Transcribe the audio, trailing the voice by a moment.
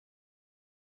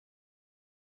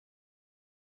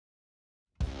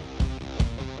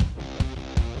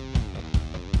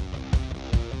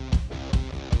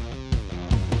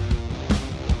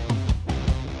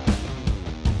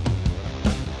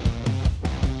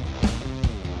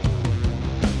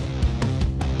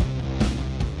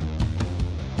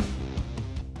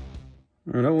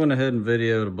All right, I went ahead and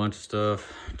videoed a bunch of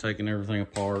stuff, taking everything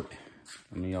apart.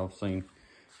 I mean, y'all have seen,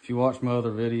 if you watch my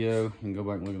other video, you can go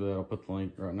back and look at that. I'll put the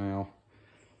link right now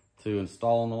to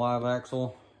installing the live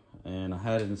axle. And I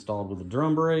had it installed with a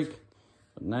drum brake,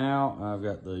 but now I've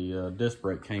got the disc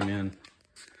brake came in.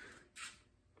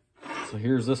 So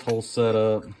here's this whole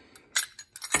setup.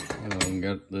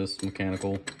 Got this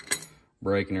mechanical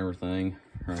brake and everything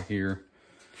right here.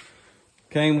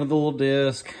 Came with the little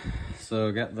disc, so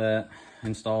I got that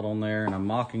installed on there, and I'm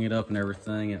mocking it up and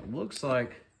everything. It looks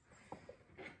like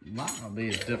it might not be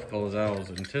as difficult as I was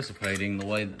anticipating the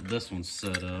way that this one's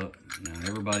set up. Now,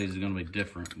 everybody's gonna be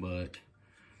different, but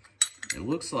it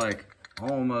looks like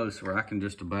almost where I can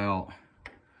just about,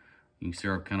 you can see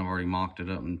I've kind of already mocked it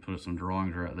up and put some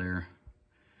drawings right there.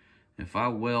 If I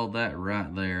weld that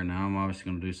right there, now I'm obviously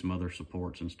gonna do some other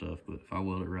supports and stuff, but if I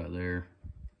weld it right there,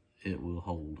 it will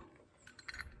hold.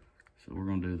 So we're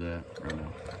gonna do that right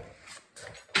now.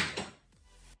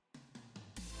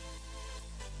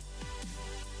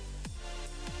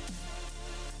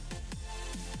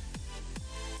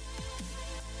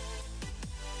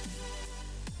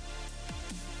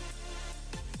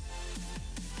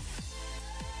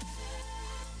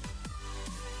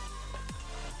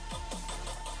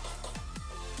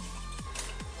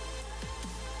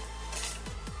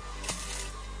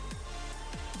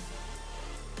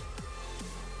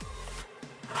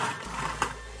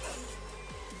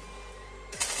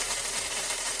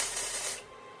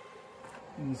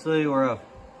 You can see where I've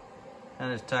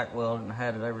had this tack welded and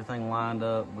had everything lined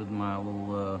up with my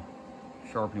little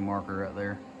sharpening marker right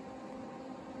there.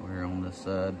 We're on this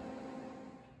side.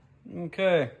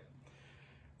 Okay,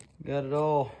 got it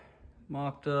all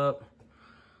mocked up,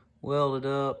 welded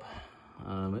up.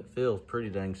 It feels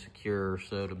pretty dang secure,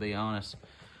 so to be honest,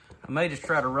 I may just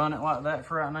try to run it like that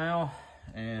for right now,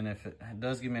 and if it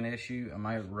does give me an issue, I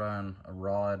might run a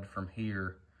rod from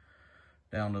here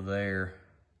down to there,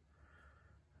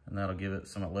 and that'll give it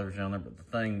some leverage on there. But the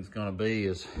thing's gonna be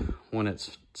is when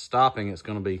it's stopping, it's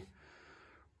gonna be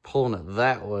pulling it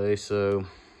that way. So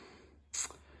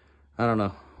I don't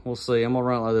know, we'll see. I'm gonna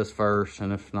run it like this first,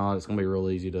 and if not, it's gonna be real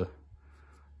easy to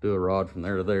do a rod from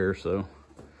there to there. So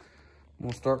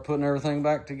we'll start putting everything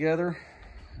back together,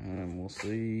 and we'll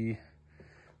see.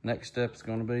 Next step is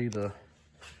gonna be if I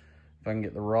can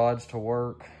get the rods to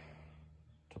work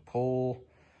to pull.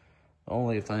 The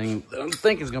only thing that I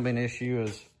think is gonna be an issue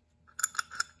is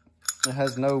it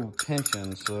has no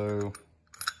tension, so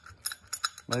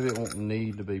maybe it won't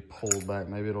need to be pulled back.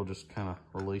 Maybe it'll just kind of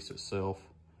release itself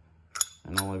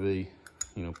and only be,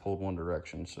 you know, pulled one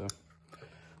direction. So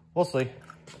we'll see.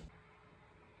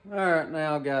 All right,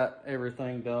 now I've got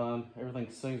everything done.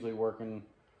 Everything seems to be working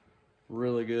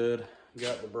really good.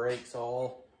 Got the brakes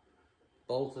all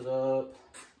bolted up,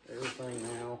 everything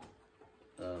now.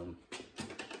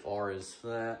 As far as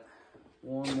that,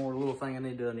 one more little thing I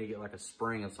need to do, I need to get like a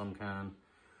spring of some kind,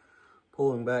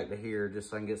 pulling back to here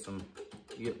just so I can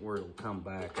get where it'll come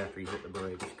back after you hit the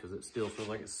brakes, because it still feels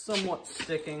like it's somewhat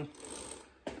sticking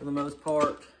for the most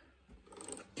part.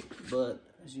 But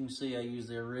as you can see, I used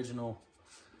the original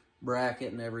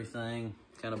bracket and everything.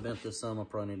 Kind of bent this some. I'll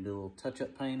probably need to do a little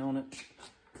touch-up paint on it.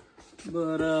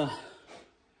 But it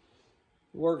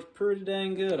works pretty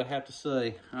dang good, I have to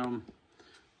say. I'm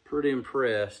pretty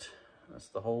impressed. That's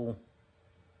the whole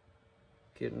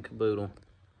kit and caboodle.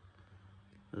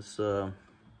 It's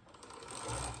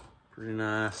pretty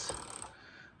nice.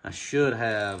 I should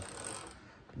have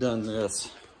done this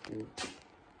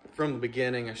from the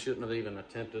beginning. I shouldn't have even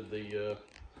attempted the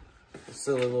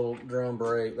silly little drum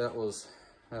brake. That was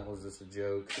just a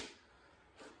joke.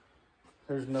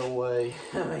 There's no way.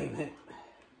 I mean,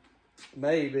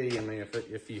 maybe. I mean,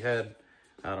 if you had,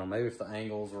 I don't know, maybe if the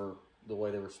angles were the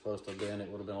way they were supposed to have been, it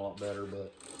would have been a lot better.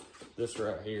 But this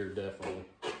right here definitely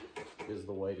is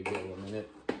the way to go. I mean,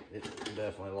 it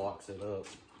definitely locks it up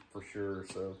for sure.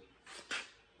 So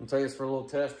I'm taking this for a little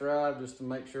test drive just to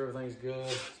make sure everything's good,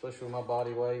 especially with my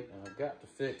body weight. And I've got to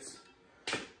fix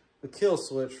the kill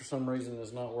switch. For some reason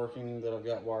is not working that I've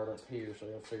got wired up here, so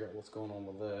I gotta figure out what's going on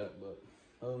with that. But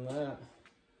other than that,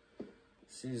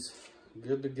 she's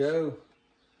good to go.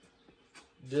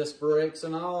 Disc brakes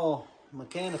and all,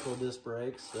 mechanical disc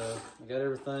brakes. So I got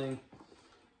everything.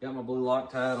 Got my blue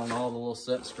Loctite on all the little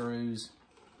set screws.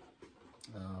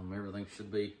 Everything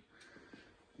should be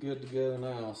good to go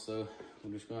now. So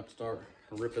we're just gonna have to start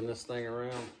ripping this thing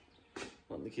around,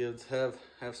 letting the kids have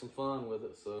some fun with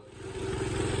it. So.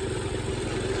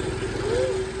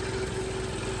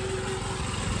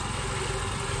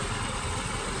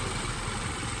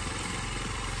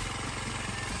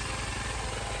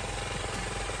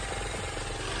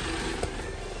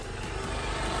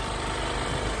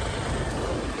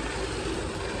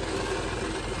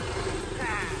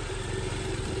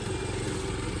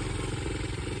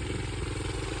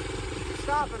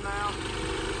 stopping now.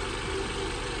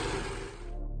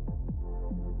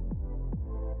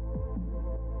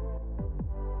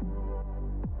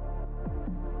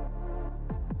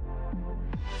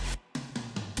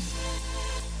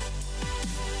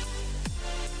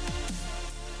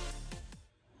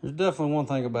 There's definitely one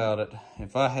thing about it.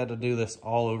 If I had to do this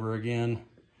all over again,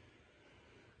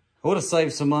 I would have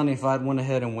saved some money if I'd went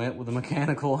ahead and went with the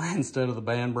mechanical instead of the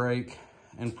band brake.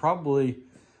 And probably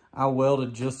I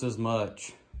welded just as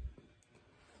much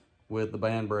with the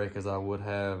band brake as I would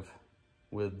have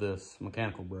with this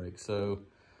mechanical brake. So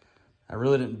I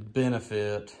really didn't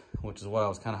benefit, which is what I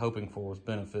was kind of hoping for, was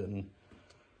benefiting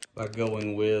by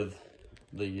going with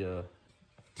the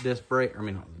disc brake. I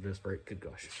mean, not the disc brake, good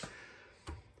gosh.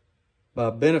 By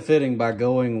benefiting by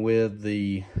going with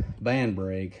the band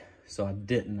brake, so I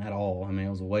didn't at all. I mean, it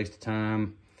was a waste of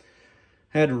time.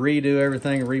 Had to redo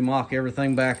everything, remock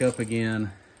everything back up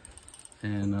again.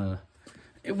 And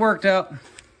it worked out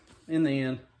in the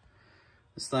end.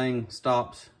 This thing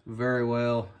stops very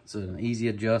well. It's an easy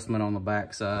adjustment on the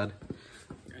back side.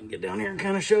 I can get down here and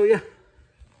kind of show you.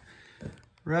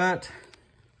 Right.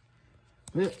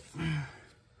 Yep.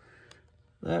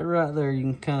 That right there, you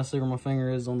can kind of see where my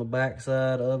finger is on the back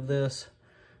side of this.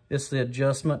 It's the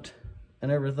adjustment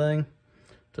and everything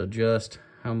to adjust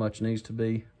how much needs to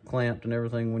be clamped and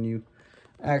everything when you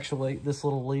actuate this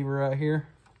little lever right here.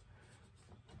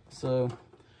 So,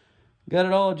 got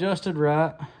it all adjusted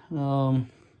right.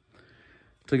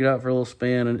 Took it out for a little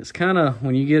spin, and it's kind of,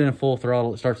 when you get in full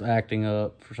throttle, it starts acting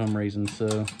up for some reason.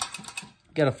 So,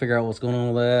 got to figure out what's going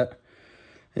on with that.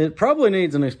 It probably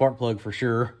needs a new spark plug for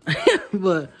sure,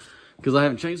 but because I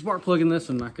haven't changed spark plug in this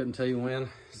and I couldn't tell you when.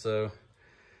 So,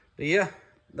 but yeah,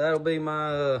 that'll be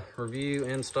my review,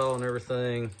 install, and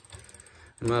everything.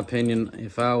 In my opinion,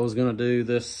 if I was going to do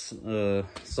this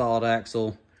solid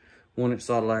axle, 1-inch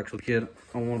solid axle kit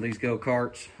on one of these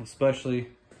go-karts, especially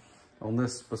on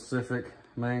this specific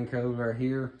man cove right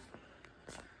here,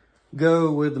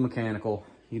 go with the mechanical.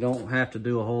 You don't have to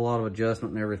do a whole lot of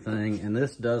adjustment and everything, and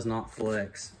this does not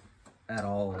flex at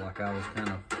all like I was kind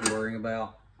of worrying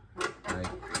about.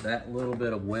 Like that little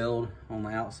bit of weld on the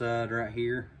outside right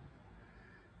here,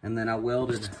 and then I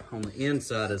welded on the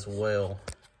inside as well.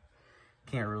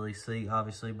 Can't really see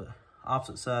obviously, but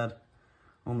opposite side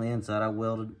on the inside I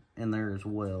welded in there as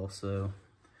well. So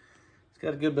it's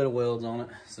got a good bit of welds on it.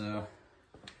 So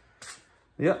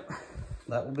yep,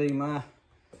 that will be my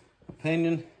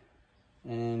opinion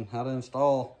and how to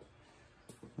install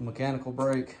a mechanical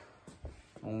brake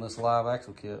on this live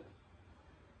axle kit.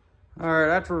 All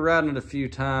right, after riding it a few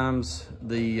times,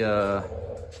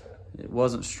 it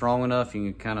wasn't strong enough.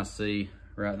 You can kind of see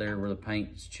right there where the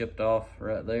paint's chipped off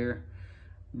right there.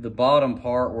 The bottom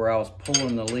part where I was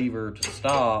pulling the lever to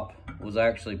stop was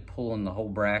actually pulling the whole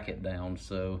bracket down.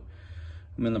 So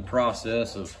I'm in the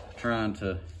process of trying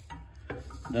to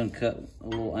cut a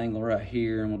little angle right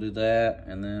here, and we'll do that,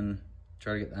 and then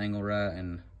try to get the angle right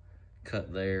and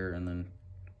cut there, and then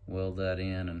weld that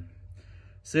in and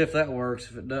see if that works.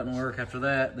 If it doesn't work after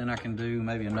that, then I can do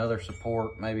maybe another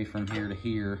support, maybe from here to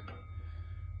here,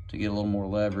 to get a little more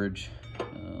leverage.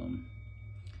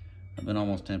 I've been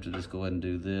almost tempted to just go ahead and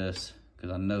do this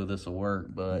because I know this will work,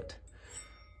 but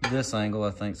this angle I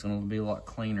think is going to be a lot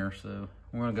cleaner, so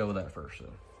we're going to go with that first. So.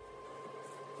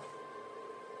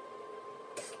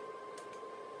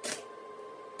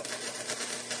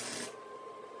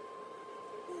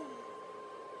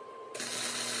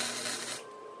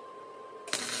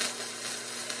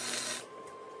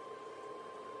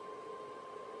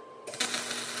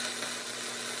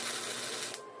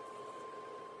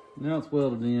 Now it's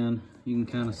welded in, you can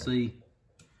kind of see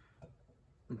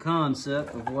the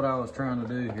concept of what I was trying to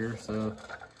do here. So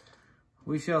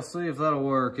we shall see if that'll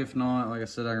work. If not, like I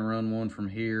said, I can run one from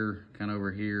here, kind of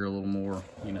over here, a little more,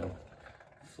 you know,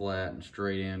 flat and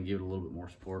straight in, give it a little bit more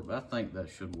support. But I think that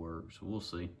should work, so we'll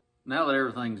see. Now that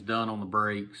everything's done on the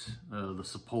brakes, the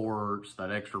supports,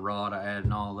 that extra rod I added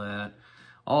and all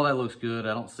that looks good.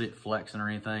 I don't see it flexing or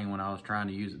anything when I was trying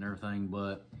to use it and everything,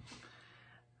 but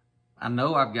I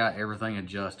know I've got everything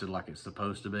adjusted like it's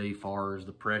supposed to be, as far as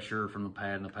the pressure from the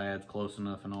pad, and the pad's close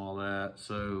enough and all that.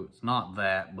 So it's not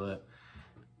that, but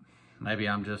maybe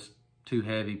I'm just too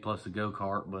heavy plus the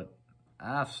go-kart, but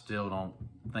I still don't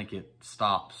think it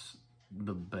stops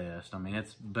the best. I mean,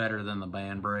 it's better than the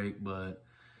band brake, but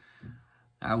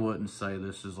I wouldn't say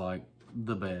this is like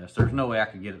the best. There's no way I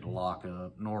could get it to lock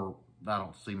up, nor I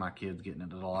don't see my kids getting it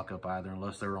to lock up either,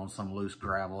 unless they were on some loose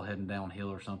gravel heading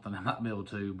downhill or something. I might be able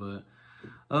to, but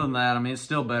other than that, I mean, it's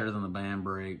still better than the band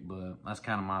brake, but that's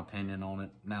kind of my opinion on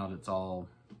it now that it's all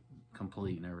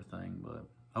complete and everything. But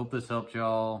hope this helps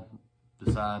y'all.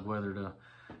 decide whether to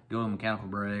go with mechanical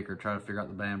brake or try to figure out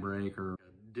the band brake or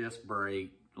disc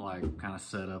brake, like kind of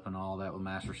setup and all that with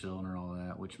master cylinder and all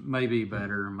that, which may be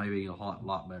better, maybe a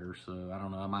lot better. So I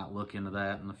don't know, I might look into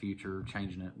that in the future,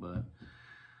 changing it. But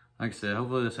like I said,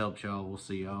 hopefully this helps y'all. We'll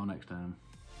see y'all next time.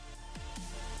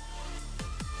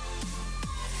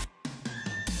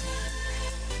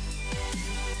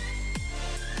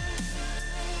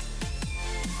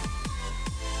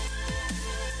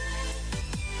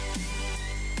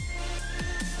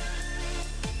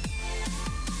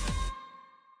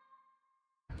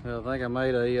 Well, I think I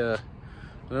made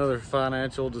another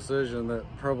financial decision that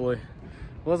probably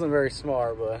wasn't very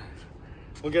smart, but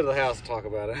we'll get to the house to talk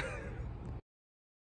about it.